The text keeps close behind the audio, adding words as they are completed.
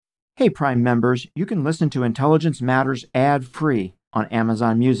Hey, Prime members, you can listen to Intelligence Matters ad-free on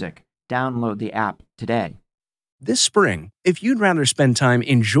Amazon Music. Download the app today. This spring, if you'd rather spend time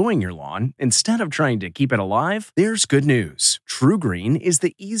enjoying your lawn instead of trying to keep it alive, there's good news. True Green is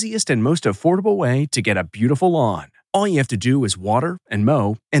the easiest and most affordable way to get a beautiful lawn. All you have to do is water and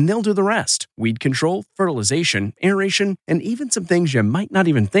mow, and they'll do the rest. Weed control, fertilization, aeration, and even some things you might not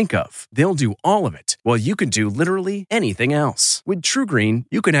even think of. They'll do all of it, while you can do literally anything else. With True Green,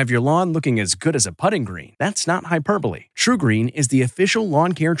 you can have your lawn looking as good as a putting green. That's not hyperbole. True Green is the official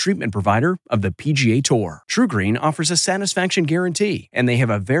lawn care treatment provider of the PGA Tour. True Green offers a satisfaction guarantee, and they have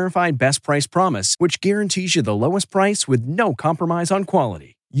a verified best price promise, which guarantees you the lowest price with no compromise on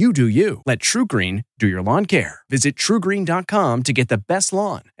quality. You do you. Let True Green do your lawn care. Visit TrueGreen.com to get the best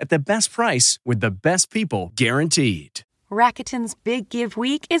lawn at the best price with the best people guaranteed. Rakuten's Big Give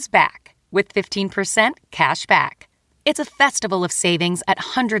Week is back with 15% cash back. It's a festival of savings at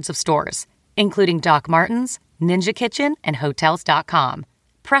hundreds of stores, including Doc Martens, Ninja Kitchen, and Hotels.com.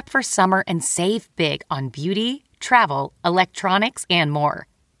 Prep for summer and save big on beauty, travel, electronics, and more.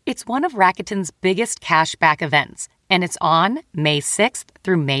 It's one of Rakuten's biggest cash back events, and it's on May 6th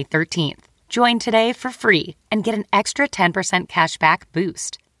through May 13th. Join today for free and get an extra 10% cash back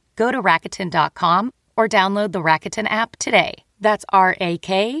boost. Go to Rakuten.com or download the Rakuten app today. That's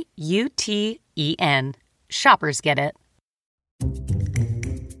Rakuten. Shoppers get it.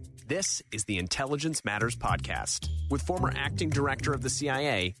 This is the Intelligence Matters Podcast with former acting director of the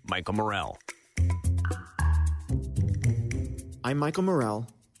CIA, Michael Morell. I'm Michael Morell,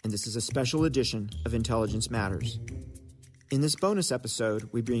 and this is a special edition of Intelligence Matters. In this bonus episode,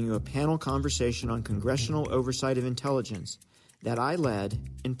 we bring you a panel conversation on congressional oversight of intelligence that I led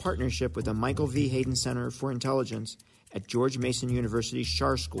in partnership with the Michael V. Hayden Center for Intelligence at George Mason University's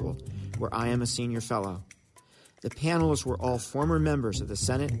Schar School, where I am a senior fellow. The panelists were all former members of the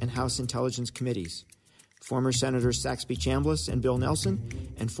Senate and House Intelligence Committees, former Senators Saxby Chambliss and Bill Nelson,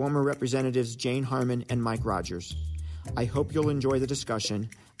 and former Representatives Jane Harman and Mike Rogers. I hope you'll enjoy the discussion.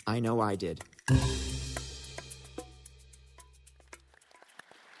 I know I did.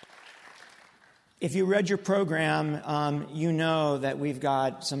 If you read your program, you know that we've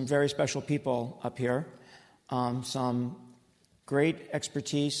got some very special people up here, some great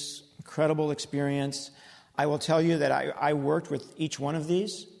expertise, incredible experience. I will tell you that I worked with each one of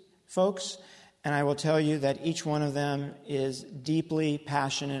these folks, and I will tell you that each one of them is deeply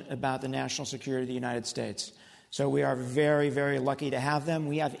passionate about the national security of the United States. So we are very, very lucky to have them.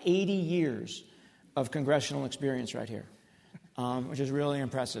 We have 80 years of congressional experience right here. Which is really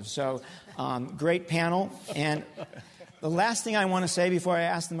impressive. So, great panel. And the last thing I want to say before I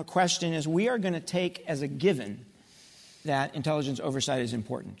ask them a question is we are going to take as a given that intelligence oversight is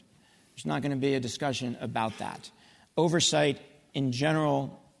important. There's not going to be a discussion about that. Oversight in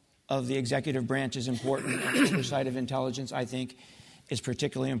general of the executive branch is important. And oversight of intelligence, I think, is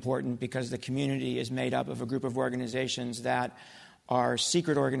particularly important because the community is made up of a group of organizations that are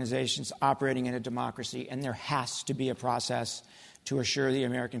secret organizations operating in a democracy, and there has to be a process to assure the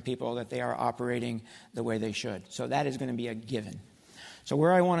American people that they are operating the way they should. So that is going to be a given. So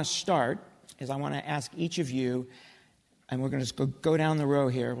where I want to start is I want to ask each of you, and we're going to just go down the row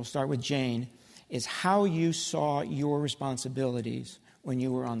here, we'll start with Jane, is how you saw your responsibilities when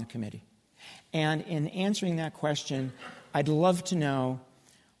you were on the committee. And in answering that question, I'd love to know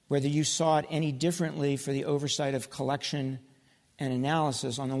whether you saw it any differently for the oversight of collection and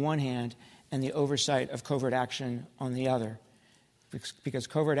analysis on the one hand, and the oversight of covert action on the other. Because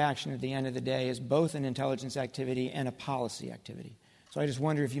covert action at the end of the day is both an intelligence activity and a policy activity. So I just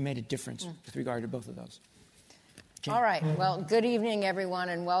wonder if you made a difference with regard to both of those. Jane. All right. Well, good evening, everyone,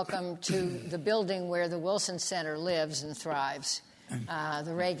 and welcome to the building where the Wilson Center lives and thrives,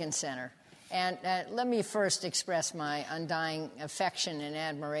 the Reagan Center. And let me first express my undying affection and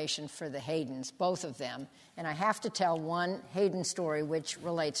admiration for the Haydens, both of them. And I have to tell one Hayden story which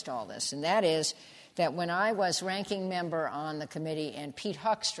relates to all this, and that is that when I was ranking member on the committee and Pete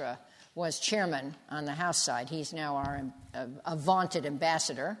Huckstra was chairman on the House side, he's now our a vaunted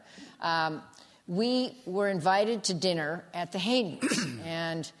ambassador, we were invited to dinner at the Haydens.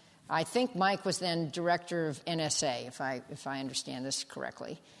 And I think Mike was then director of NSA, if I understand this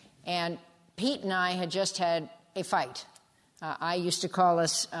correctly. And Pete and I had just had a fight. I used to call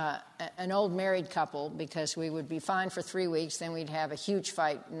us an old married couple because we would be fine for 3 weeks, then we'd have a huge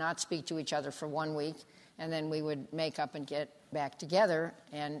fight, not speak to each other for 1 week, and then we would make up and get back together,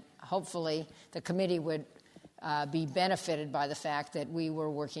 and hopefully the committee would be benefited by the fact that we were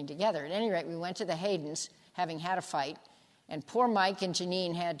working together. At any rate, we went to the Haydens, having had a fight, and poor Mike and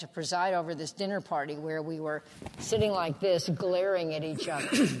Janine had to preside over this dinner party where we were sitting like this, glaring at each other.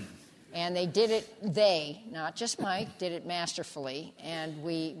 And they did it, not just Mike, did it masterfully, and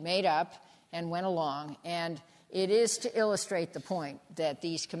we made up and went along. And it is to illustrate the point that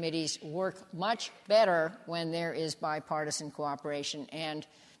these committees work much better when there is bipartisan cooperation. And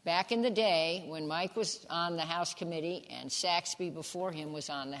back in the day, when Mike was on the House committee and Saxby before him was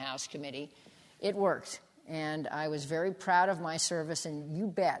on the House committee, it worked. And I was very proud of my service, and you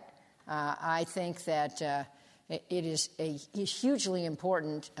bet. I think that it is hugely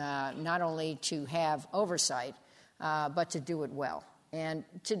important not only to have oversight, but to do it well. And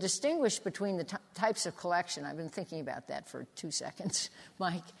to distinguish between the types of collection, I've been thinking about that for 2 seconds,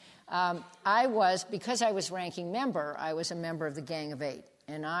 Mike. Because I was ranking member, I was a member of the Gang of Eight.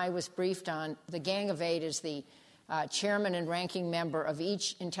 And I was briefed on the Gang of Eight is the chairman and ranking member of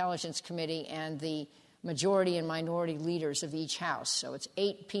each intelligence committee and the majority and minority leaders of each house. So it's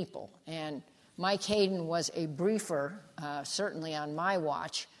 8 people. And Mike Hayden was a briefer, certainly on my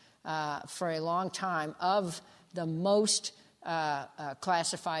watch, for a long time, of the most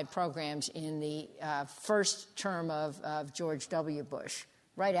classified programs in the first term of George W. Bush,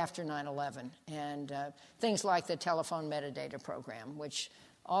 right after 9/11, and things like the telephone metadata program, which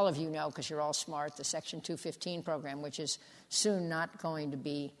all of you know because you're all smart, the Section 215 program, which is soon not going to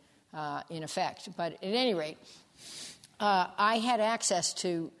be in effect. But at any rate, I had access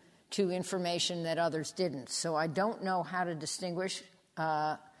to information that others didn't, so I don't know how to distinguish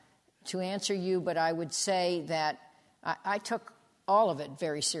to answer you, but I would say that I took all of it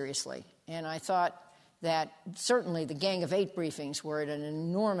very seriously, and I thought that certainly the Gang of Eight briefings were at an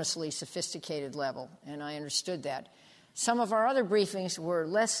enormously sophisticated level, and I understood that. Some of our other briefings were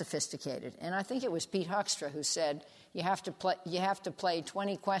less sophisticated, and I think it was Pete Huckstra who said you have to play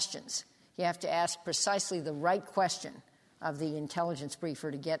 20 questions. You have to ask precisely the right question of the intelligence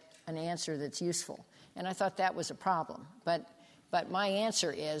briefer to get an answer that's useful, and I thought that was a problem. But my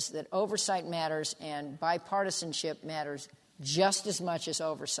answer is that oversight matters and bipartisanship matters just as much as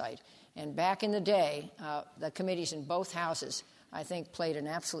oversight. And back in the day, the committees in both houses, I think, played an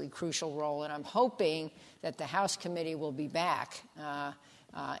absolutely crucial role. And I'm hoping that the House committee will be back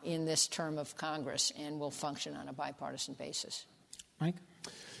in this term of Congress and will function on a bipartisan basis. Mike?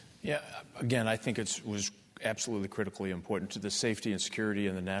 Yeah, again, I think it was absolutely critically important to the safety and security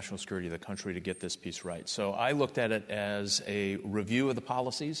and the national security of the country to get this piece right. So I looked at it as a review of the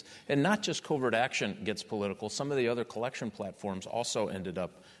policies, and not just covert action gets political. Some of the other collection platforms also ended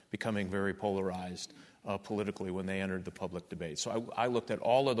up becoming very polarized politically when they entered the public debate. So I looked at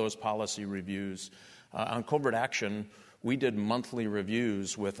all of those policy reviews. On covert action, we did monthly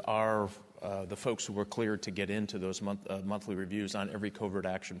reviews with the folks who were cleared to get into those monthly reviews on every covert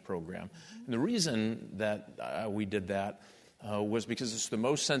action program. And the reason that we did that was because it's the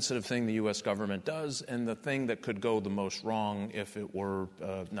most sensitive thing the U.S. government does and the thing that could go the most wrong if it were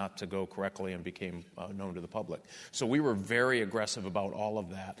not to go correctly and became known to the public. So we were very aggressive about all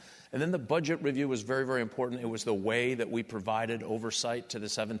of that. And then the budget review was very, very important. It was the way that we provided oversight to the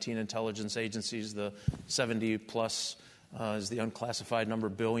 17 intelligence agencies, the 70-plus is the unclassified number,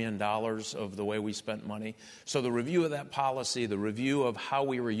 $1 billion of the way we spent money. So the review of that policy, the review of how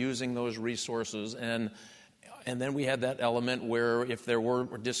we were using those resources, and then we had that element where if there were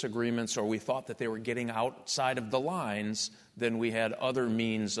disagreements or we thought that they were getting outside of the lines, then we had other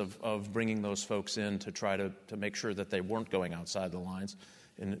means of bringing those folks in to try to make sure that they weren't going outside the lines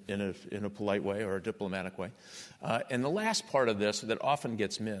in a polite way or a diplomatic way. And the last part of this that often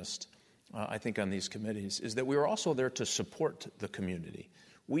gets missed, I think, on these committees, is that we were also there to support the community.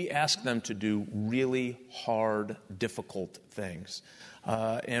 We asked them to do really hard, difficult things.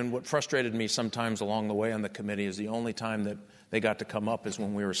 And what frustrated me sometimes along the way on the committee is the only time that they got to come up is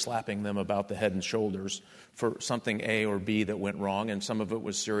when we were slapping them about the head and shoulders for something A or B that went wrong, and some of it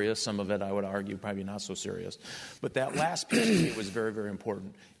was serious, some of it, I would argue, probably not so serious. But that last piece to me was very, very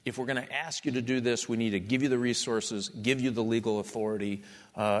important. If we're going to ask you to do this, we need to give you the resources, give you the legal authority,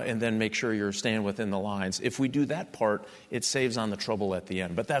 and then make sure you're staying within the lines. If we do that part, it saves on the trouble at the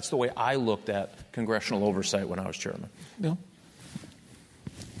end. But that's the way I looked at congressional oversight when I was chairman. Bill?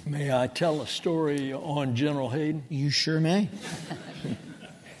 May I tell a story on General Hayden? You sure may.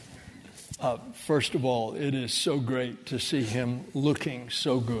 First of all, it is so great to see him looking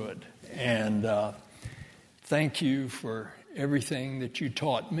so good. And thank you for everything that you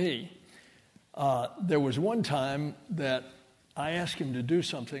taught me. There was one time that I asked him to do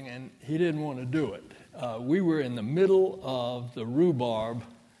something, and he didn't want to do it. We were in the middle of the rhubarb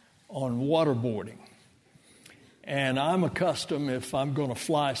on waterboarding. And I'm accustomed, if I'm going to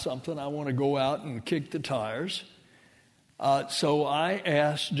fly something, I want to go out and kick the tires. So I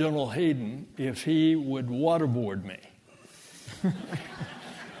asked General Hayden if he would waterboard me.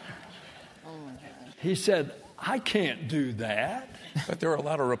 he said, I can't do that. But there were a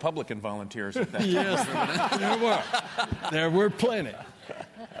lot of Republican volunteers at that time. Yes, there were plenty.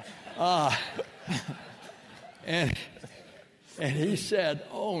 And he said,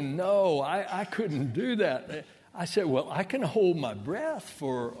 oh, no, I couldn't do that. I said, well, I can hold my breath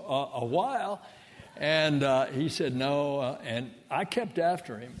for a while. And he said, no. And I kept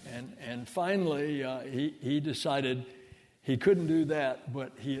after him. And finally, he decided he couldn't do that,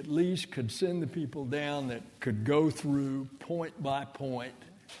 but he at least could send the people down that could go through point by point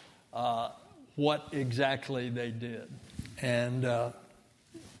what exactly they did. And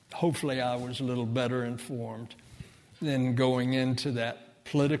hopefully I was a little better informed than going into that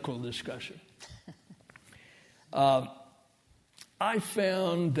political discussion. I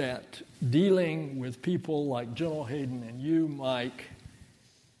found that dealing with people like General Hayden and you, Mike,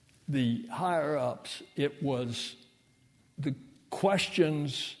 the higher-ups, the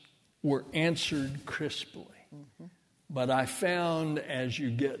questions were answered crisply. Mm-hmm. But I found as you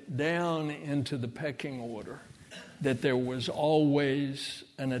get down into the pecking order that there was always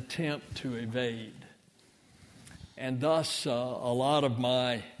an attempt to evade. And thus, a lot of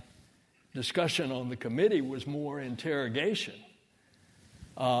my discussion on the committee was more interrogation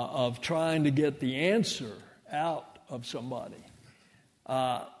of trying to get the answer out of somebody.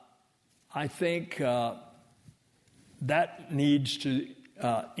 I think that needs to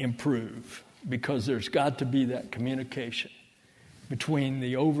improve, because there's got to be that communication between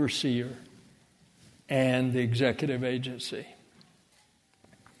the overseer and the executive agency.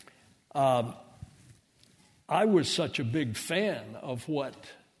 I was such a big fan of what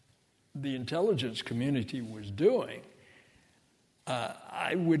the intelligence community was doing.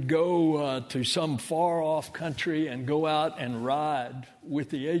 I would go to some far-off country and go out and ride with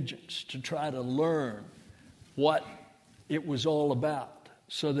the agents to try to learn what it was all about,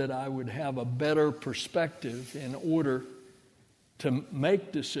 so that I would have a better perspective in order to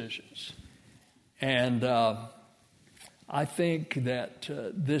make decisions. And I think that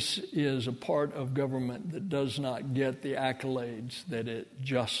this is a part of government that does not get the accolades that it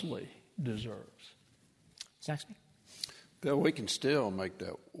justly deserves. Saxby? Bill, we can still make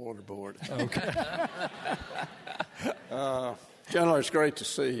that water board. Okay. General, it's great to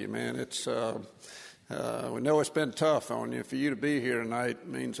see you, man. It's we know it's been tough on you. For you to be here tonight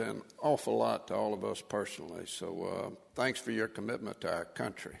means an awful lot to all of us personally. So thanks for your commitment to our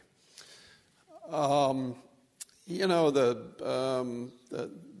country. You know, the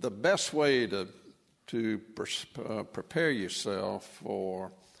best way to prepare yourself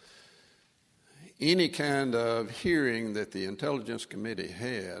for any kind of hearing that the Intelligence Committee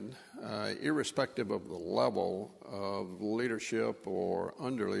had, irrespective of the level of leadership or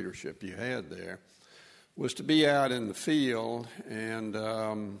under leadership you had there, was to be out in the field and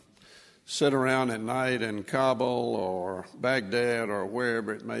sit around at night in Kabul or Baghdad or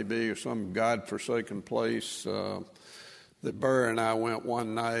wherever it may be, or some godforsaken place. That Burr and I went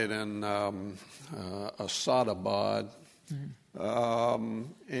one night in Asadabad. Mm-hmm.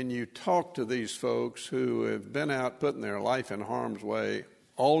 And you talk to these folks who have been out putting their life in harm's way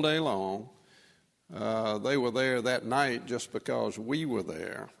all day long. They were there that night just because we were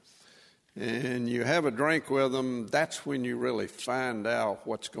there. And you have a drink with them, that's when you really find out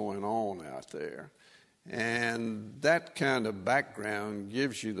what's going on out there. And that kind of background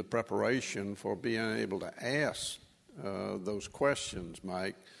gives you the preparation for being able to ask those questions,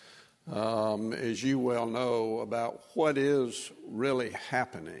 Mike, as you well know, about what is really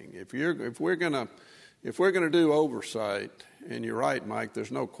happening. If we're going to do oversight, and you're right, Mike,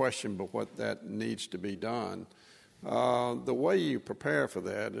 there's no question but what that needs to be done. The way you prepare for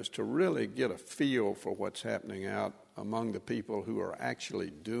that is to really get a feel for what's happening out among the people who are actually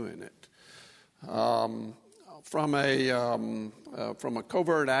doing it. From a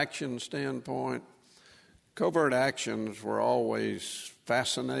covert action standpoint, covert actions were always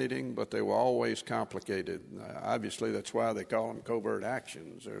fascinating, but they were always complicated. Obviously, that's why they call them covert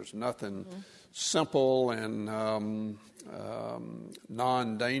actions. There's nothing simple and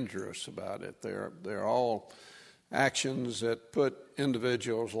non-dangerous about it. They're all actions that put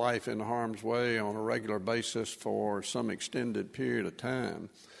individuals' life in harm's way on a regular basis for some extended period of time.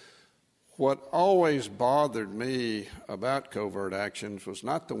 What always bothered me about covert actions was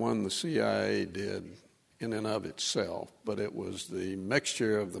not the one the CIA did in and of itself, but it was the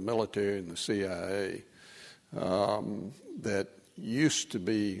mixture of the military and the CIA that used to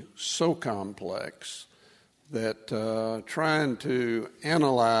be so complex that trying to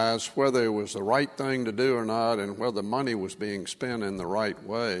analyze whether it was the right thing to do or not and whether money was being spent in the right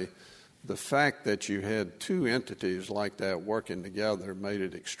way the fact that you had two entities like that working together made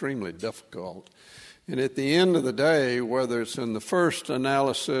it extremely difficult. And at the end of the day, whether it's in the first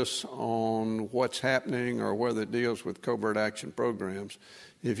analysis on what's happening or whether it deals with covert action programs,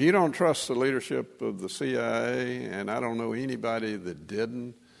 if you don't trust the leadership of the CIA, and I don't know anybody that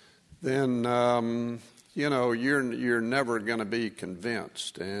didn't, then you're never going to be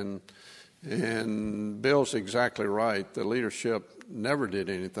convinced. And Bill's exactly right. The leadership never did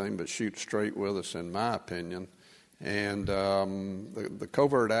anything but shoot straight with us, in my opinion. And the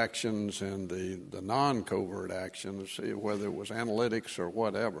covert actions and the non-covert actions, whether it was analytics or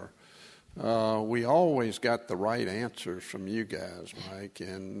whatever, we always got the right answers from you guys, Mike.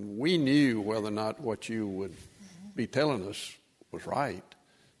 And we knew whether or not what you would be telling us was right.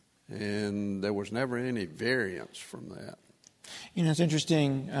 And there was never any variance from that. It's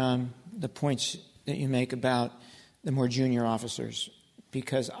interesting, the points that you make about the more junior officers,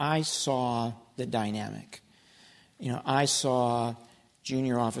 because I saw the dynamic. I saw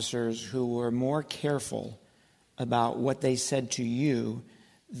junior officers who were more careful about what they said to you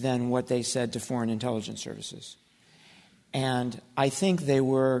than what they said to foreign intelligence services. And I think they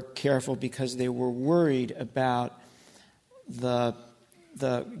were careful because they were worried about the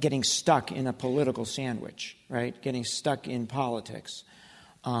getting stuck in a political sandwich, right? Getting stuck in politics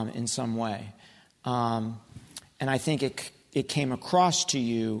in some way. And I think it came across to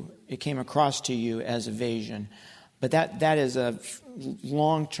you. It came across to you as evasion. But that is a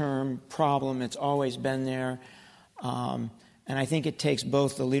long-term problem. It's always been there. And I think it takes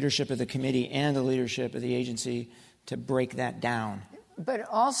both the leadership of the committee and the leadership of the agency to break that down. But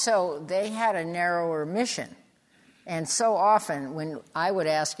also, they had a narrower mission. And so often, when I would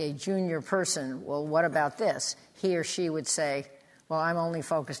ask a junior person, well, what about this? He or she would say, well, I'm only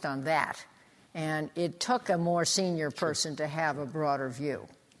focused on that. And it took a more senior person to have a broader view.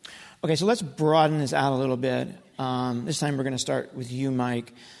 Okay, so let's broaden this out a little bit. This time we're going to start with you,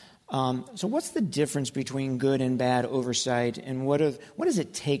 Mike. So what's the difference between good and bad oversight, and what does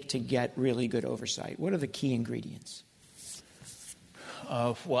it take to get really good oversight? What are the key ingredients?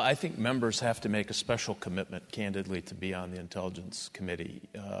 Well, I think members have to make a special commitment, candidly, to be on the Intelligence Committee.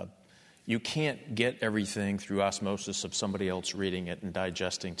 You can't get everything through osmosis of somebody else reading it and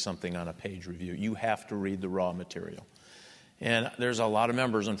digesting something on a page review. You have to read the raw material. And there's a lot of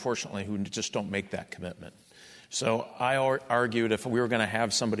members, unfortunately, who just don't make that commitment. So I argued if we were going to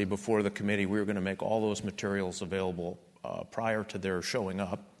have somebody before the committee, we were going to make all those materials available prior to their showing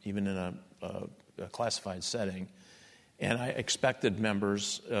up, even in a classified setting. And I expected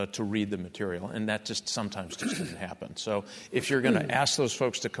members to read the material, and that sometimes didn't happen. So if you're going to ask those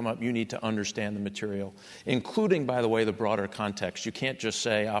folks to come up, you need to understand the material, including, by the way, the broader context. You can't just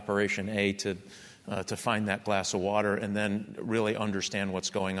say Operation A to find that glass of water and then really understand what's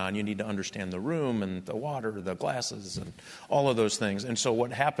going on. You need to understand the room and the water, the glasses, and all of those things. And so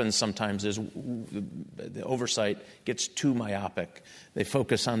what happens sometimes is the oversight gets too myopic. They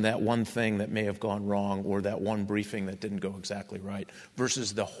focus on that one thing that may have gone wrong or that one briefing that didn't go exactly right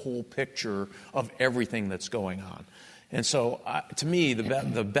versus the whole picture of everything that's going on. And so, to me,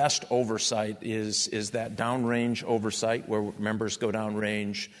 the best oversight is that downrange oversight where members go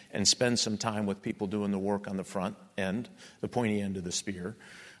downrange and spend some time with people doing the work on the front end, the pointy end of the spear.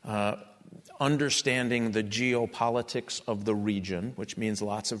 Understanding the geopolitics of the region, which means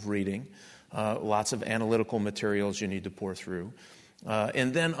lots of reading, lots of analytical materials you need to pour through.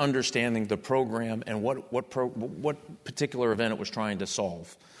 And then understanding the program and what particular event it was trying to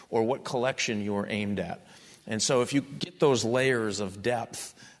solve or what collection you were aimed at. And so if you get those layers of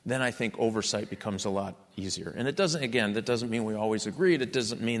depth, then I think oversight becomes a lot easier. And that doesn't mean we always agreed. It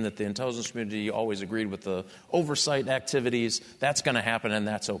doesn't mean that the intelligence community always agreed with the oversight activities. That's going to happen, and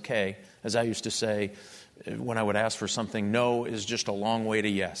that's okay. As I used to say, when I would ask for something, no is just a long way to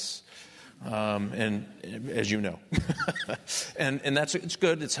yes. And as you know, and it's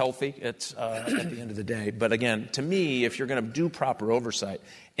good, it's healthy, it's at the end of the day. But again, to me, if you're going to do proper oversight,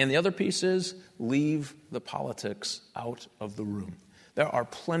 and the other piece is leave the politics out of the room. There are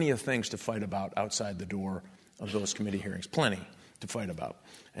plenty of things to fight about outside the door of those committee hearings, plenty to fight about.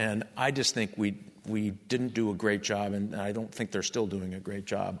 And I just think we didn't do a great job, and I don't think they're still doing a great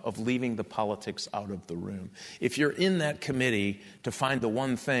job, of leaving the politics out of the room. If you're in that committee to find the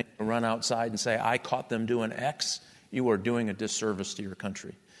one thing to run outside and say, I caught them doing X, you are doing a disservice to your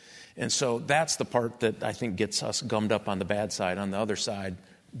country. And so that's the part that I think gets us gummed up on the bad side. On the other side,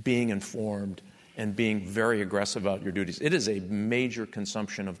 being informed and being very aggressive about your duties. It is a major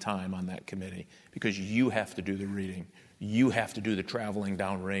consumption of time on that committee because you have to do the reading. You have to do the traveling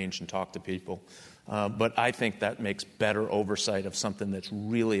downrange and talk to people. But I think that makes better oversight of something that's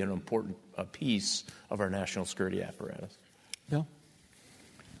really an important piece of our national security apparatus. Bill?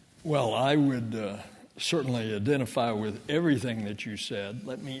 Well, I would certainly identify with everything that you said.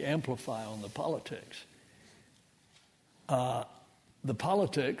 Let me amplify on the politics. The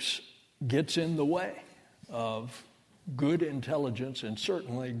politics gets in the way of good intelligence and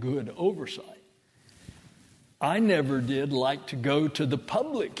certainly good oversight. I never did like to go to the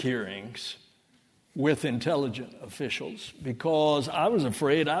public hearings with intelligent officials because I was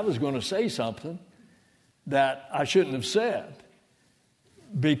afraid I was going to say something that I shouldn't have said,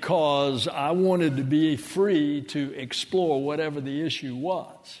 because I wanted to be free to explore whatever the issue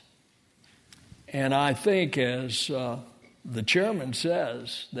was. And I think, as the chairman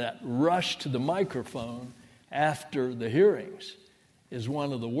says, that rush to the microphone after the hearings is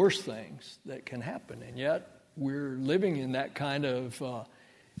one of the worst things that can happen. And yet we're living in that kind of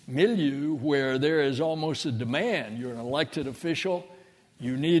milieu where there is almost a demand. You're an elected official.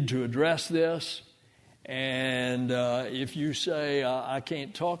 You need to address this. And if you say, I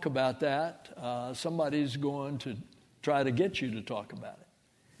can't talk about that, somebody's going to try to get you to talk about it.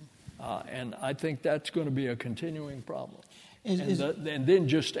 And I think that's going to be a continuing problem. And then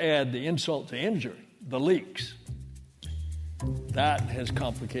just add the insult to injury, the leaks. That has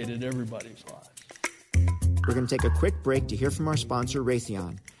complicated everybody's lives. We're going to take a quick break to hear from our sponsor,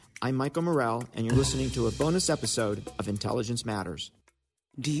 Raytheon. I'm Michael Morrell, and you're listening to a bonus episode of Intelligence Matters.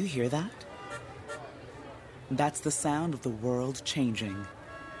 Do you hear that? That's the sound of the world changing,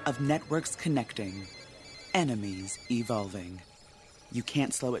 of networks connecting, enemies evolving. You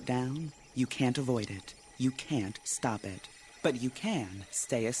can't slow it down, you can't avoid it, you can't stop it. But you can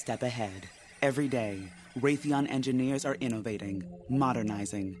stay a step ahead. Every day, Raytheon engineers are innovating,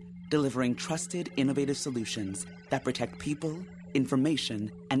 modernizing, delivering trusted, innovative solutions that protect people,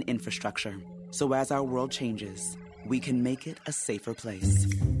 information, and infrastructure. So as our world changes, we can make it a safer place.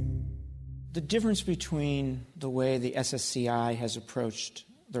 The difference between the way the SSCI has approached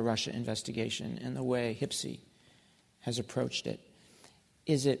the Russia investigation and the way HPSCI has approached it,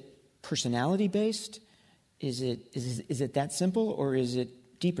 is it personality-based? Is it that simple, or is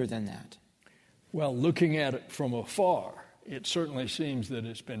it deeper than that? Well, looking at it from afar, it certainly seems that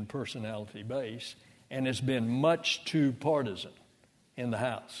it's been personality-based, and it's been much too partisan in the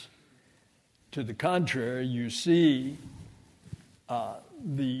House. To the contrary, you see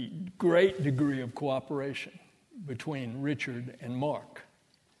the great degree of cooperation between Richard and Mark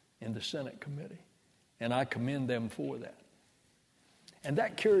in the Senate committee, and I commend them for that. And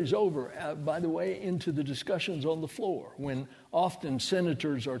that carries over, by the way, into the discussions on the floor, when often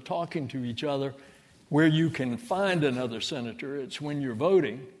senators are talking to each other. Where you can find another senator, it's when you're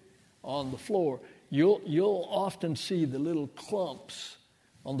voting on the floor. You'll often see the little clumps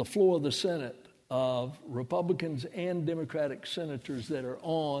on the floor of the Senate of Republicans and Democratic senators that are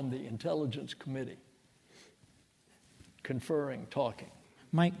on the Intelligence Committee, conferring, talking.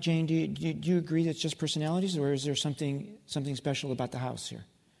 Mike, Jane, do you agree that it's just personalities, or is there something special about the House here?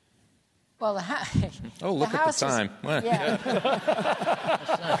 Well, look at the time.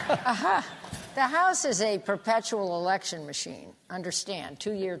 The House is a perpetual election machine. Understand,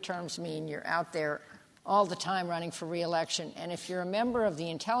 2-year terms mean you're out there all the time running for re-election. And if you're a member of the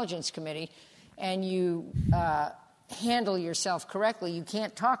Intelligence Committee and you handle yourself correctly, you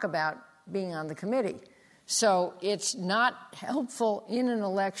can't talk about being on the committee. So it's not helpful in an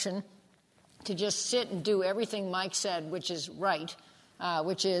election to just sit and do everything Mike said, which is right,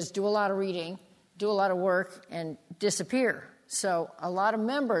 which is do a lot of reading, do a lot of work, and disappear. So a lot of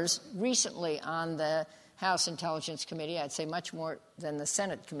members recently on the House Intelligence Committee, I'd say much more than the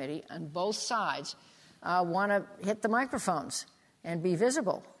Senate committee, on both sides, want to hit the microphones and be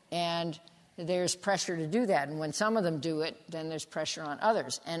visible. And there's pressure to do that. And when some of them do it, then there's pressure on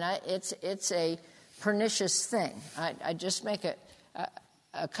others. And it's a pernicious thing. I just make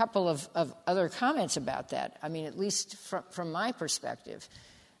a couple of other comments about that. I mean, at least from my perspective.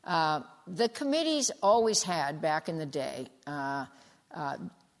 The committees always had, back in the day,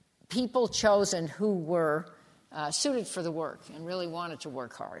 people chosen who were suited for the work and really wanted to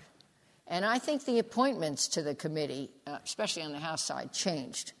work hard. And I think the appointments to the committee, especially on the House side,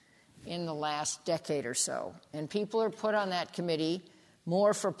 changed in the last decade or so. And people are put on that committee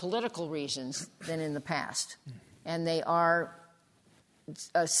more for political reasons than in the past. And they are,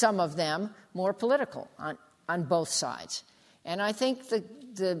 some of them, more political on both sides. And I think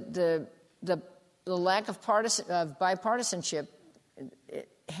the lack of bipartisanship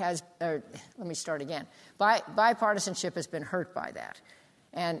has, let me start again. Bipartisanship has been hurt by that.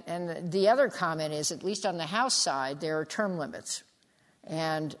 And the other comment is, at least on the House side, there are term limits.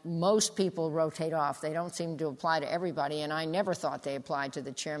 And most people rotate off. They don't seem to apply to everybody, and I never thought they applied to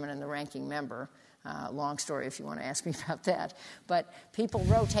the chairman and the ranking member. Long story if you want to ask me about that. But people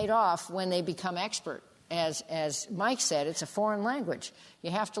rotate off when they become expert. As Mike said, it's a foreign language.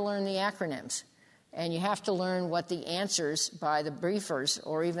 You have to learn the acronyms. And you have to learn what the answers by the briefers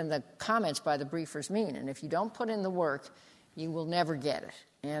or even the comments by the briefers mean. And if you don't put in the work, you will never get it.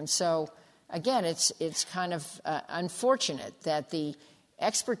 And so, again, it's kind of unfortunate that the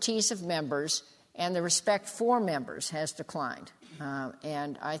expertise of members and the respect for members has declined.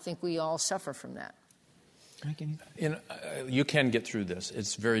 And I think we all suffer from that. You can get through this.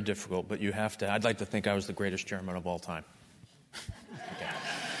 It's very difficult, but you have to. I'd like to think I was the greatest chairman of all time.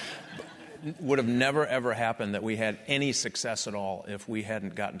 Would have never, ever happened that we had any success at all if we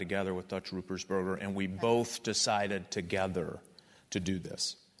hadn't gotten together with Dutch Ruppersberger and we both decided together to do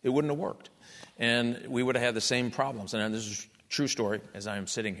this. It wouldn't have worked. And we would have had the same problems. And this is a true story as I am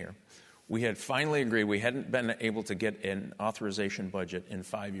sitting here. We had finally agreed. We hadn't been able to get an authorization budget in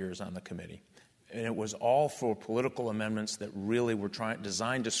 5 years on the committee. And it was all for political amendments that really were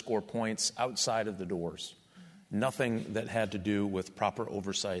designed to score points outside of the doors. Nothing that had to do with proper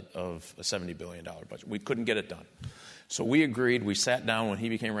oversight of a $70 billion budget. We couldn't get it done. So we agreed. We sat down when he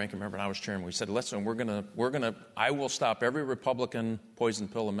became ranking member and I was chairman. We said, listen, I will stop every Republican poison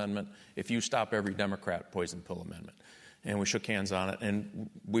pill amendment if you stop every Democrat poison pill amendment. And we shook hands on it, and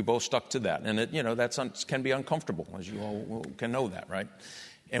we both stuck to that. And that can be uncomfortable, as you all can know that, right?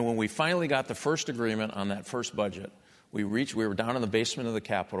 And when we finally got the first agreement on that first budget, we were down in the basement of the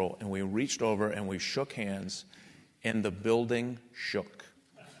Capitol, and we reached over and we shook hands, and the building shook.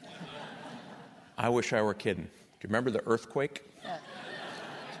 I wish I were kidding. Do you remember the earthquake?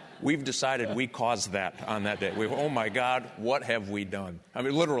 We've decided we caused that on that day. Oh my God, what have we done? I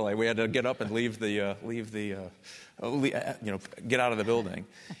mean, literally, we had to get up and get out of the building.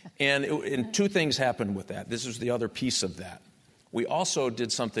 And two things happened with that. This was the other piece of that. We also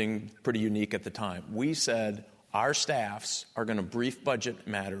did something pretty unique at the time. We said our staffs are going to brief budget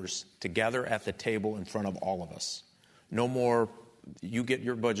matters together at the table in front of all of us. No more, you get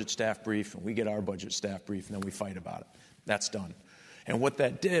your budget staff brief and we get our budget staff brief and then we fight about it. That's done. And what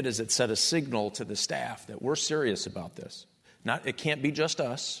that did is it set a signal to the staff that we're serious about this. It can't be just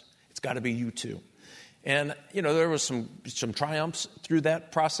us. It's got to be you too. And, there was some triumphs through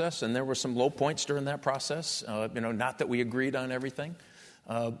that process, and there were some low points during that process. Not that we agreed on everything.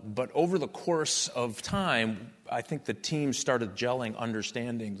 But over the course of time, I think the team started gelling,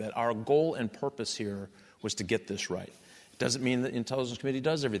 understanding that our goal and purpose here was to get this right. Doesn't mean that the Intelligence Committee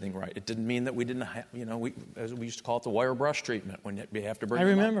does everything right. It didn't mean that we didn't, as we used to call it, the wire brush treatment when you have to bring. I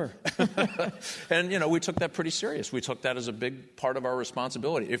remember. And we took that pretty serious. We took that as a big part of our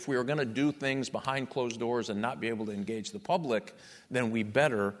responsibility. If we were going to do things behind closed doors and not be able to engage the public, then we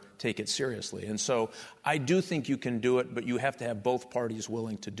better take it seriously. And so I do think you can do it, but you have to have both parties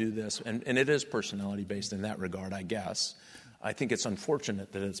willing to do this. And it is personality based in that regard, I guess. I think it's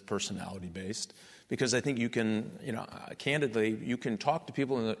unfortunate that it's personality based. Because I think you can, candidly, you can talk to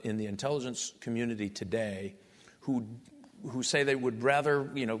people in the intelligence community today who say they would rather,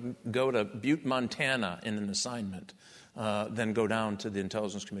 go to Butte, Montana in an assignment than go down to the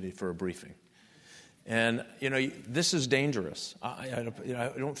Intelligence Committee for a briefing. And, this is dangerous. I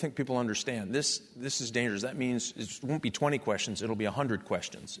don't think people understand. This is dangerous. That means it won't be 20 questions. It'll be 100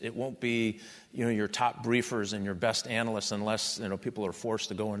 questions. It won't be, your top briefers and your best analysts unless, people are forced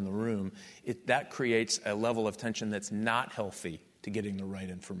to go in the room. That creates a level of tension that's not healthy to getting the right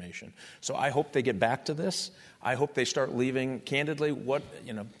information. So I hope they get back to this. I hope they start leaving, candidly,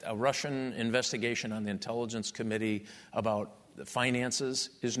 a Russian investigation on the Intelligence Committee about the finances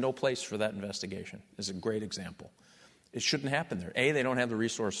is no place for that investigation. Is a great example. It shouldn't happen there. A, they don't have the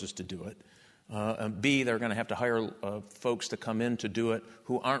resources to do it. And B, they're going to have to hire folks to come in to do it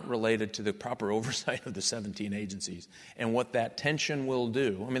who aren't related to the proper oversight of the 17 agencies. And what that tension will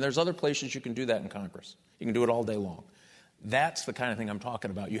do, there's other places you can do that in Congress. You can do it all day long. That's the kind of thing I'm talking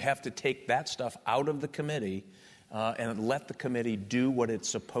about. You have to take that stuff out of the committee and let the committee do what it's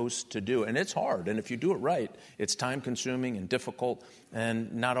supposed to do. And it's hard. And if you do it right, it's time-consuming and difficult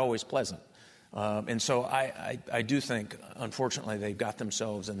and not always pleasant. And so I do think, unfortunately, they've got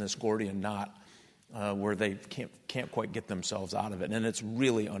themselves in this Gordian knot where they can't quite get themselves out of it. And it's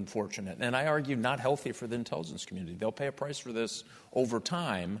really unfortunate. And I argue not healthy for the intelligence community. They'll pay a price for this over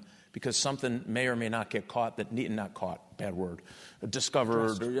time because something may or may not get caught that not caught, bad word,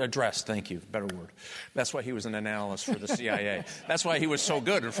 discovered, addressed, thank you, better word. That's why he was an analyst for the CIA. That's why he was so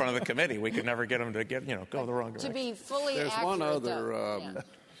good in front of the committee. We could never get him to go the wrong direction. To be fully There's accurate, one other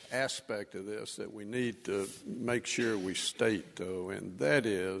aspect of this that we need to make sure we state, though, and that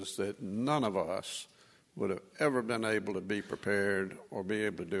is that none of us would have ever been able to be prepared or be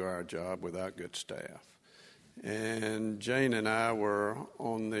able to do our job without good staff. And Jane and I were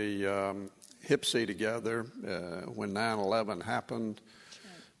on the HIPC together when 9/11 happened.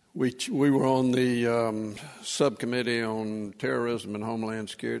 We were on the subcommittee on terrorism and homeland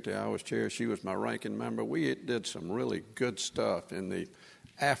security. I was chair. She was my ranking member. We did some really good stuff in the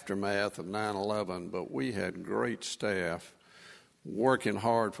aftermath of 9/11, but we had great staff working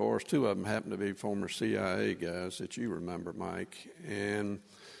hard for us. Two of them happened to be former CIA guys that you remember, Mike. And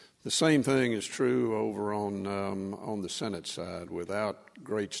the same thing is true over on the Senate side. Without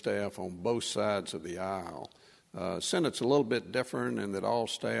great staff on both sides of the aisle, Senate's a little bit different in that all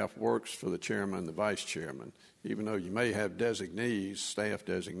staff works for the chairman and the vice chairman. Even though you may have designees, staff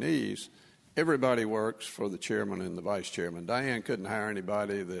designees, everybody works for the chairman and the vice chairman. Diane couldn't hire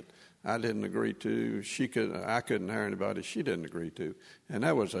anybody that I didn't agree to. I couldn't hire anybody she didn't agree to. And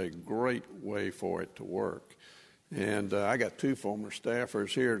that was a great way for it to work. And I got two former staffers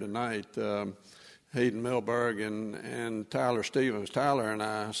here tonight, Hayden Milberg and Tyler Stevens. Tyler and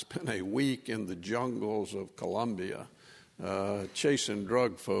I spent a week in the jungles of Colombia chasing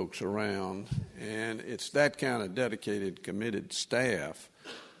drug folks around. And it's that kind of dedicated, committed staff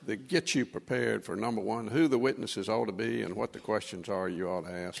that gets you prepared for, number one, who the witnesses ought to be and what the questions are you ought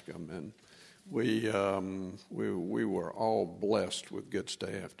to ask them. And we were all blessed with good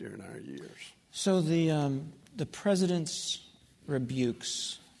staff during our years. So the president's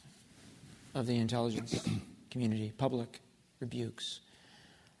rebukes of the intelligence community, public rebukes,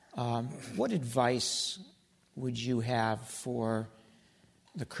 what advice would you have for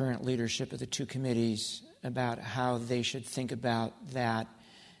the current leadership of the two committees about how they should think about that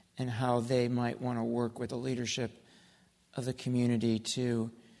and how they might want to work with the leadership of the community to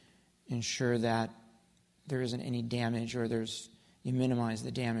ensure that there isn't any damage or you minimize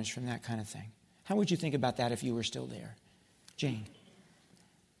the damage from that kind of thing? How would you think about that if you were still there? Jane?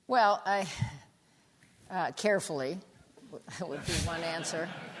 Well, carefully would be one answer.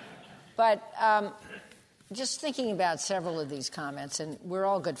 But just thinking about several of these comments, and we're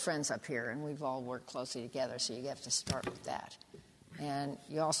all good friends up here, and we've all worked closely together, so you have to start with that. And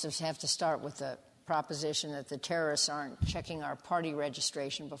you also have to start with the proposition that the terrorists aren't checking our party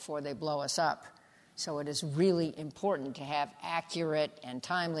registration before they blow us up. So it is really important to have accurate and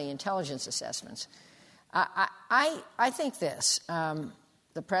timely intelligence assessments. I think this.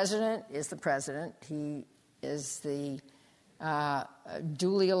 The president is the president. He is the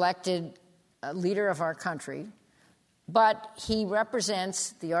duly elected leader of our country. But he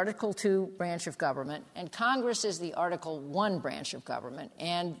represents the Article II branch of government, and Congress is the Article I branch of government.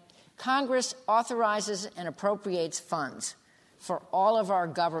 And Congress authorizes and appropriates funds for all of our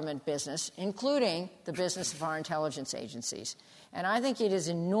government business, including the business of our intelligence agencies. And I think it is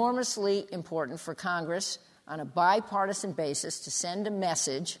enormously important for Congress on a bipartisan basis to send a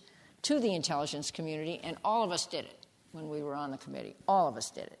message to the intelligence community, and all of us did it when we were on the committee. All of us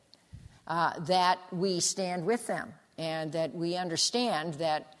did it. That we stand with them and that we understand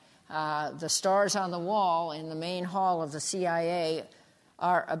that the stars on the wall in the main hall of the CIA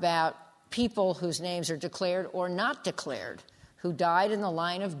are about people whose names are declared or not declared, who died in the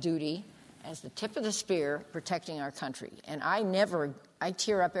line of duty as the tip of the spear protecting our country. And I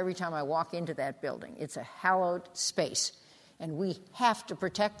tear up every time I walk into that building. It's a hallowed space, and we have to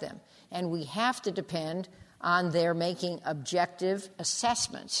protect them. And we have to depend on their making objective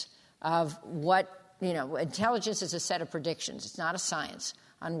assessments of what, intelligence is a set of predictions. It's not a science,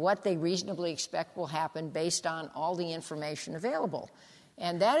 on what they reasonably expect will happen based on all the information available.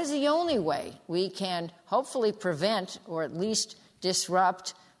 And that is the only way we can hopefully prevent or at least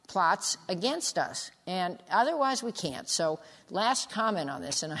disrupt plots against us. And otherwise we can't. So last comment on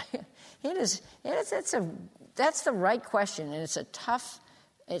this, and that's the right question, and it's a tough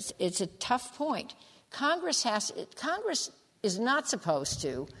point. Congress is not supposed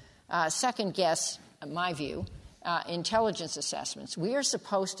to second guess, in my view, intelligence assessments. We are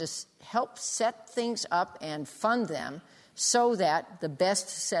supposed to help set things up and fund them so that the best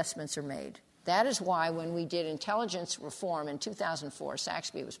assessments are made. That is why when we did intelligence reform in 2004,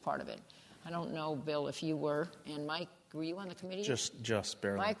 Saxby was part of it. I don't know, Bill, if you were, and Mike, were you on the committee? Just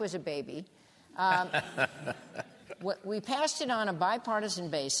barely. Mike was a baby. We passed it on a bipartisan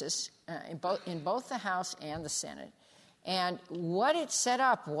basis in both the House and the Senate. And what it set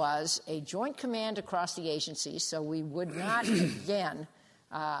up was a joint command across the agencies, so we would not, again,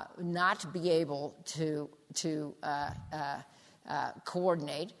 not be able to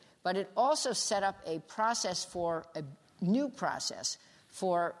coordinate. But it also set up a new process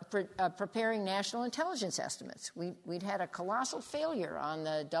for preparing national intelligence estimates. We'd had a colossal failure on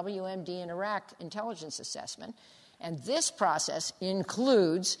the WMD and Iraq intelligence assessment. And this process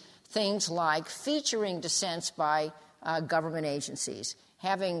includes things like featuring dissents by government agencies,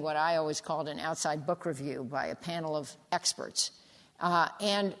 having what I always called an outside book review by a panel of experts,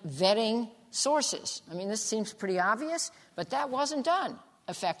 and vetting sources. I mean, this seems pretty obvious, but that wasn't done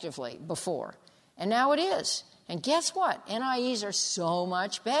effectively before. And now it is. And guess what? NIEs are so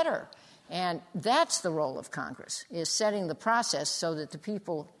much better. And that's the role of Congress, is setting the process so that the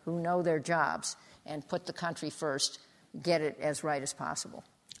people who know their jobs and put the country first get it as right as possible.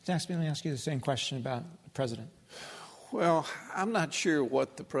 Let me ask you the same question about the president. Well, I'm not sure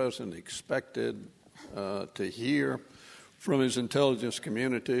what the president expected to hear from his intelligence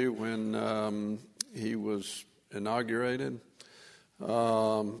community when he was inaugurated.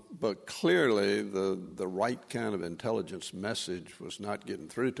 But clearly the right kind of intelligence message was not getting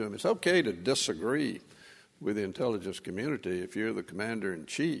through to him. It's okay to disagree with the intelligence community if you're the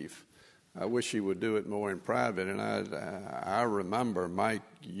commander-in-chief. I wish he would do it more in private. And I remember, Mike,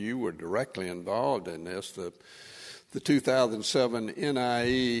 you were directly involved in this, the 2007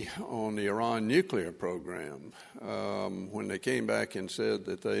 NIE on the Iran nuclear program, when they came back and said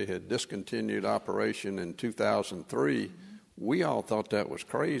that they had discontinued operation in 2003. We all thought that was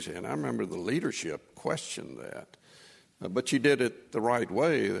crazy, and I remember the leadership questioned that. But you did it the right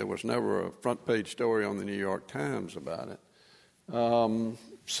way. There was never a front-page story on the New York Times about it.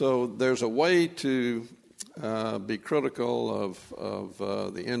 So there's a way to be critical of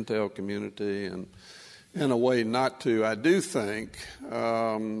the intel community and a way not to. I do think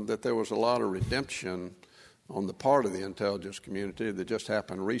that there was a lot of redemption on the part of the intelligence community that just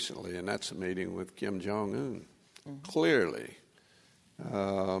happened recently, and that's a meeting with Kim Jong-un. Clearly,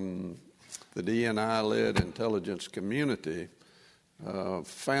 the DNI-led intelligence community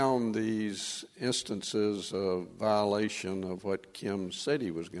found these instances of violation of what Kim said he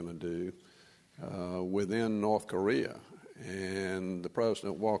was going to do within North Korea. And the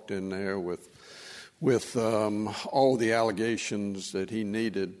president walked in there with all the allegations that he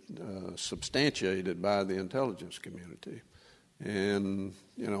needed substantiated by the intelligence community. And,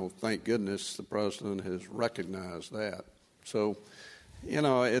 thank goodness the president has recognized that. So,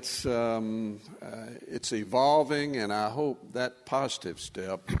 it's evolving, and I hope that positive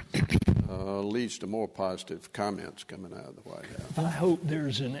step leads to more positive comments coming out of the White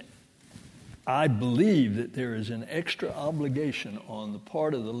House. I believe that there is an extra obligation on the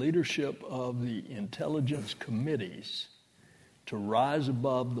part of the leadership of the intelligence committees to rise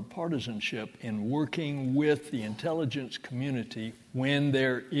above the partisanship in working with the intelligence community when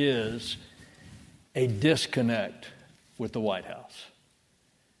there is a disconnect with the White House.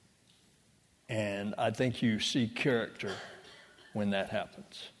 And I think you see character when that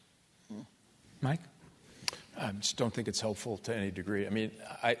happens. Mike? I just don't think it's helpful to any degree. I mean,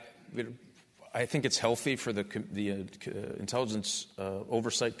 I think it's healthy for the intelligence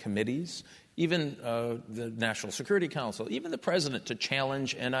oversight committees, even the National Security Council, even the president to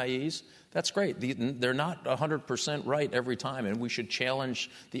challenge NIEs. That's great. They're not 100% right every time, and we should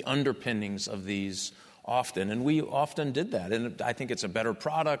challenge the underpinnings of these often. And we often did that. And I think it's a better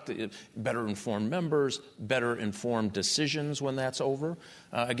product, better informed members, better informed decisions when that's over.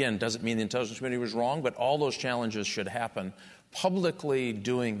 Again, doesn't mean the intelligence committee was wrong, but all those challenges should happen. Publicly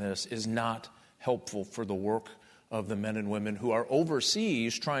doing this is not helpful for the work of the men and women who are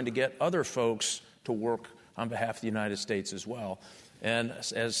overseas trying to get other folks to work on behalf of the United States as well. And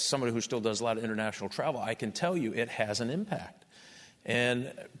as somebody who still does a lot of international travel, I can tell you it has an impact.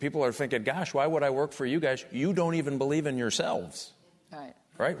 And people are thinking, gosh, why would I work for you guys? You don't even believe in yourselves.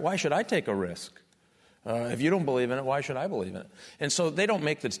 Right? Why should I take a risk? If you don't believe in it, why should I believe in it? And so they don't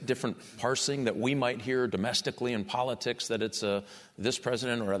make this different parsing that we might hear domestically in politics, that it's this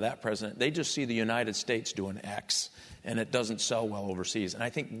president or that president. They just see the United States doing X, and it doesn't sell well overseas. And I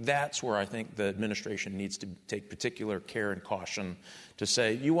think that's where I think the administration needs to take particular care and caution to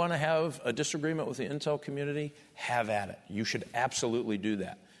say, you want to have a disagreement with the intel community? Have at it. You should absolutely do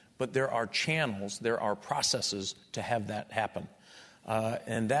that. But there are channels, there are processes to have that happen.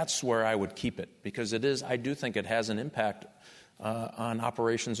 And that's where I would keep it, because I do think it has an impact on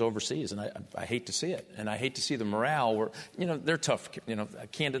operations overseas, and I hate to see it. And I hate to see the morale where, they're tough.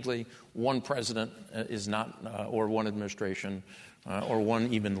 Candidly, one president is not, or one administration, or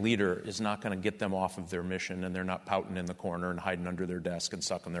one even leader is not going to get them off of their mission, and they're not pouting in the corner and hiding under their desk and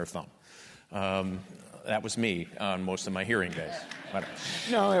sucking their thumb. That was me on most of my hearing days.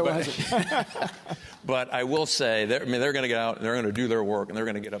 No, it wasn't. But I will say, they're going to get out and they're going to do their work and they're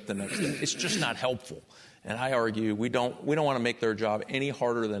going to get up the next day. It's just not helpful. And I argue we don't want to make their job any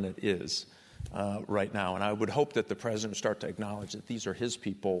harder than it is right now. And I would hope that the president start to acknowledge that these are his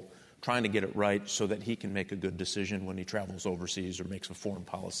people trying to get it right so that he can make a good decision when he travels overseas or makes a foreign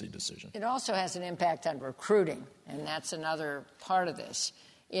policy decision. It also has an impact on recruiting, and that's another part of this.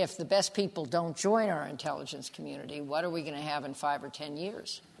 If the best people don't join our intelligence community, what are we going to have in 5 or 10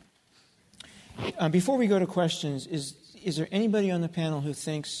 years? Before we go to questions, is there anybody on the panel who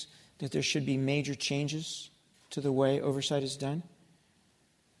thinks that there should be major changes to the way oversight is done?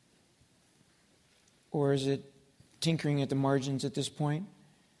 Or is it tinkering at the margins at this point?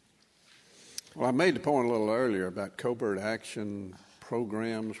 Well, I made the point a little earlier about covert action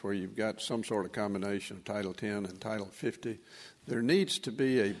programs where you've got some sort of combination of Title 10 and Title 50. There needs to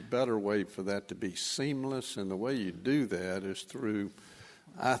be a better way for that to be seamless, and the way you do that is through,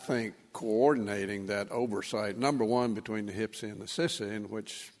 I think, coordinating that oversight, number one, between the HPSI and the CISA, in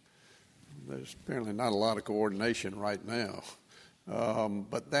which there's apparently not a lot of coordination right now.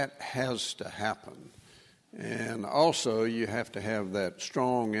 But that has to happen. And also, you have to have that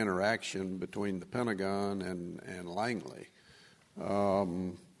strong interaction between the Pentagon and Langley,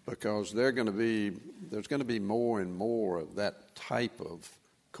 because there's going to be more and more of that type of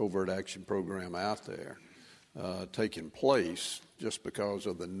covert action program out there taking place, just because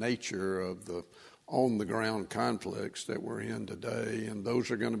of the nature of the on-the-ground conflicts that we're in today, and those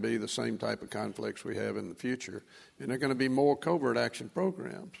are going to be the same type of conflicts we have in the future. And they're going to be more covert action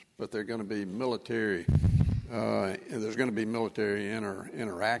programs, but they're going to be military. There's going to be military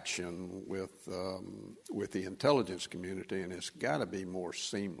interaction with the intelligence community, and it's got to be more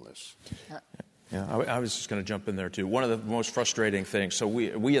seamless. Yeah, I was just going to jump in there too. One of the most frustrating things. So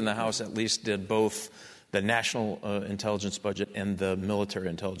we in the House at least did both the national intelligence budget and the military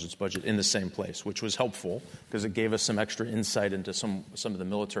intelligence budget in the same place, which was helpful because it gave us some extra insight into some of the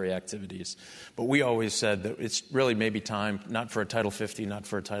military activities. But we always said that it's really maybe time, not for a Title 50, not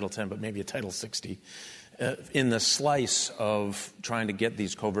for a Title 10, but maybe a Title 60, in the slice of trying to get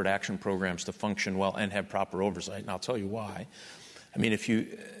these covert action programs to function well and have proper oversight. And I'll tell you why. I mean,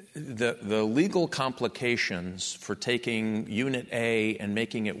 the legal complications for taking Unit A and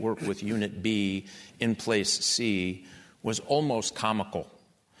making it work with Unit B in place C was almost comical.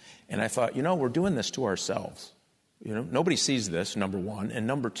 And I thought, we're doing this to ourselves. Nobody sees this, number one. And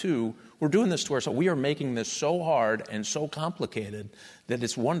number two, we're doing this to ourselves. We are making this so hard and so complicated that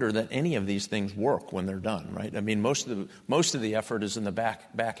it's wonder that any of these things work when they're done, right? I mean, most of the effort is in the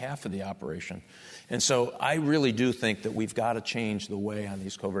back half of the operation. And so I really do think that we've got to change the way on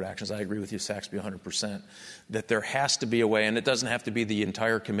these covert actions. I agree with you, Saxby, 100%, that there has to be a way, and it doesn't have to be the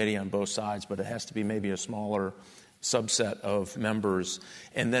entire committee on both sides, but it has to be maybe a smaller subset of members,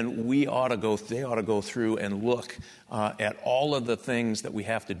 and then they ought to go through and look at all of the things that we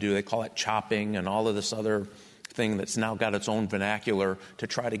have to do. They call it chopping and all of this other thing that's now got its own vernacular to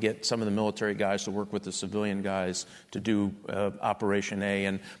try to get some of the military guys to work with the civilian guys to do Operation A.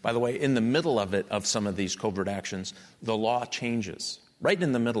 And by the way, in the middle of it, of some of these covert actions, the law changes right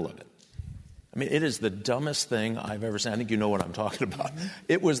in the middle of it. I mean, it is the dumbest thing I've ever seen. I think you know what I'm talking about.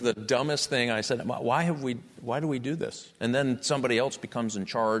 It was the dumbest thing. I said, why do we do this? And then somebody else becomes in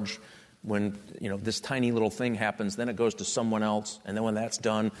charge when, this tiny little thing happens. Then it goes to someone else. And then when that's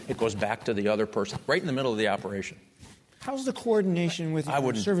done, it goes back to the other person, right in the middle of the operation. How's the coordination with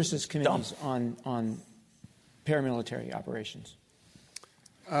your services committees on paramilitary operations?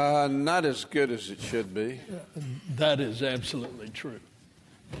 Not as good as it should be. That is absolutely true.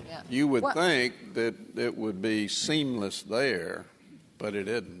 Yeah. You would think that it would be seamless there, but it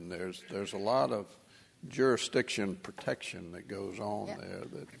isn't. There's a lot of jurisdiction protection that goes on there.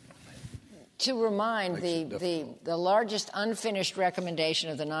 To remind, the largest unfinished recommendation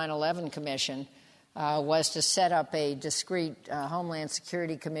of the 9/11 Commission was to set up a discrete Homeland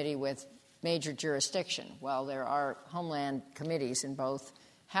Security Committee with major jurisdiction. Well, there are Homeland committees in both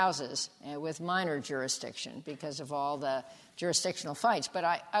houses with minor jurisdiction because of all the jurisdictional fights. But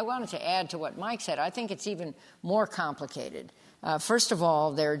I wanted to add to what Mike said. I think it's even more complicated. First of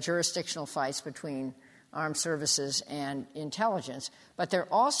all, there are jurisdictional fights between armed services and intelligence, but there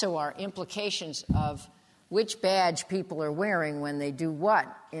also are implications of which badge people are wearing when they do what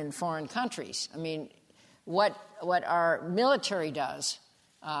in foreign countries. I mean, What our military does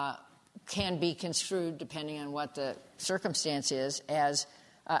can be construed, depending on what the circumstance is, as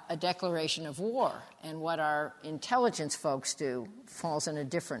a declaration of war. And what our intelligence folks do falls in a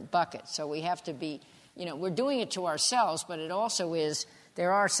different bucket. So we have to be, we're doing it to ourselves, but it also is,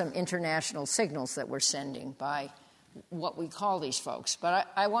 there are some international signals that we're sending by what we call these folks. But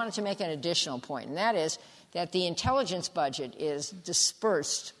I wanted to make an additional point, and that is that the intelligence budget is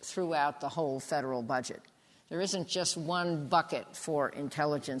dispersed throughout the whole federal budget. There isn't just one bucket for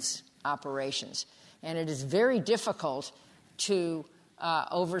intelligence operations. And it is very difficult to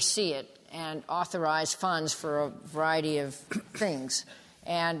oversee it and authorize funds for a variety of things.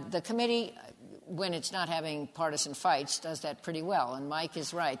 And the committee, when it's not having partisan fights, does that pretty well. And Mike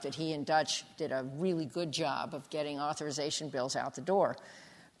is right that he and Dutch did a really good job of getting authorization bills out the door.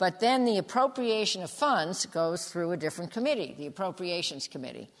 But then the appropriation of funds goes through a different committee, the Appropriations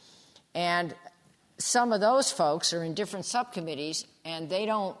Committee. And some of those folks are in different subcommittees, and they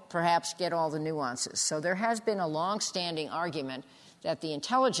don't perhaps get all the nuances. So there has been a long-standing argument that the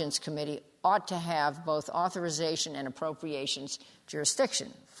Intelligence Committee ought to have both authorization and appropriations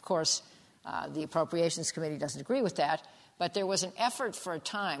jurisdiction. Of course, the Appropriations Committee doesn't agree with that, but there was an effort for a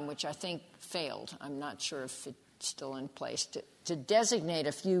time, which I think failed. I'm not sure if it's still in place, to designate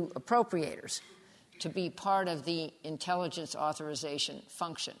a few appropriators to be part of the intelligence authorization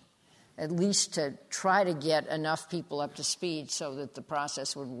function, at least to try to get enough people up to speed so that the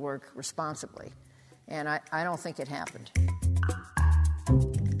process would work responsibly. And I don't think it happened.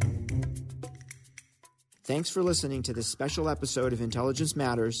 Thanks for listening to this special episode of Intelligence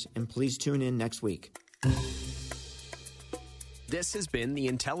Matters, and please tune in next week. This has been the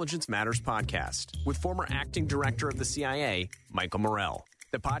Intelligence Matters podcast with former acting director of the CIA, Michael Morell.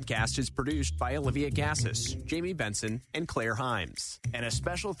 The podcast is produced by Olivia Gassis, Jamie Benson, and Claire Himes. And a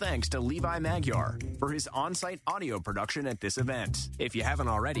special thanks to Levi Magyar for his on-site audio production at this event. If you haven't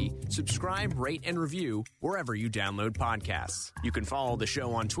already, subscribe, rate, and review wherever you download podcasts. You can follow the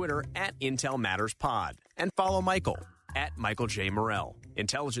show on Twitter at Intel Matters Pod and follow Michael at Michael J. Morell.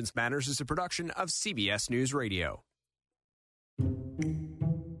 Intelligence Matters is a production of CBS News Radio.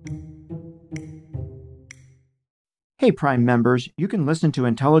 Hey, Prime members, you can listen to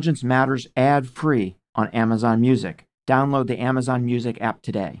Intelligence Matters ad-free on Amazon Music. Download the Amazon Music app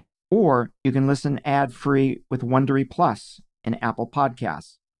today. Or you can listen ad-free with Wondery Plus and Apple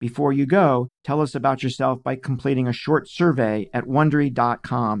Podcasts. Before you go, tell us about yourself by completing a short survey at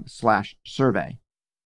Wondery.com/survey.